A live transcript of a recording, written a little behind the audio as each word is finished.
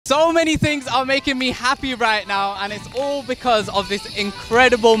So many things are making me happy right now, and it's all because of this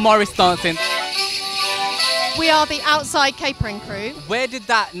incredible Morris dancing. We are the Outside Capering Crew. Where did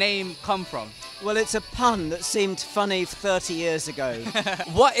that name come from? Well, it's a pun that seemed funny 30 years ago.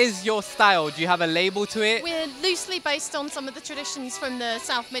 What is your style? Do you have a label to it? We're loosely based on some of the traditions from the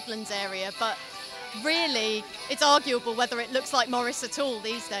South Midlands area, but really it's arguable whether it looks like Morris at all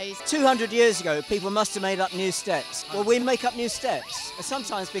these days. 200 years ago, people must have made up new steps. Well, we make up new steps, and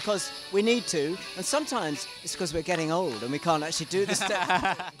sometimes because we need to, and sometimes it's because we're getting old and we can't actually do the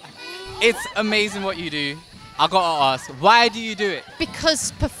steps. It's amazing what you do. I gotta ask, why do you do it?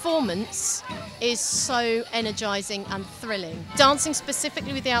 Because performance is so energising and thrilling. Dancing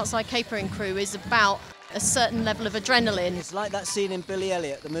specifically with the Outside Capering Crew is about a certain level of adrenaline. It's like that scene in Billy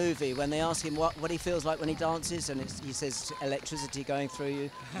Elliot, the movie, when they ask him what he feels like when he dances, and he says electricity going through you.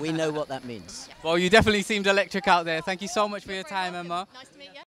 We know what that means. Well, you definitely seemed electric out there. Thank you so much for your time, Emma. Nice to meet you.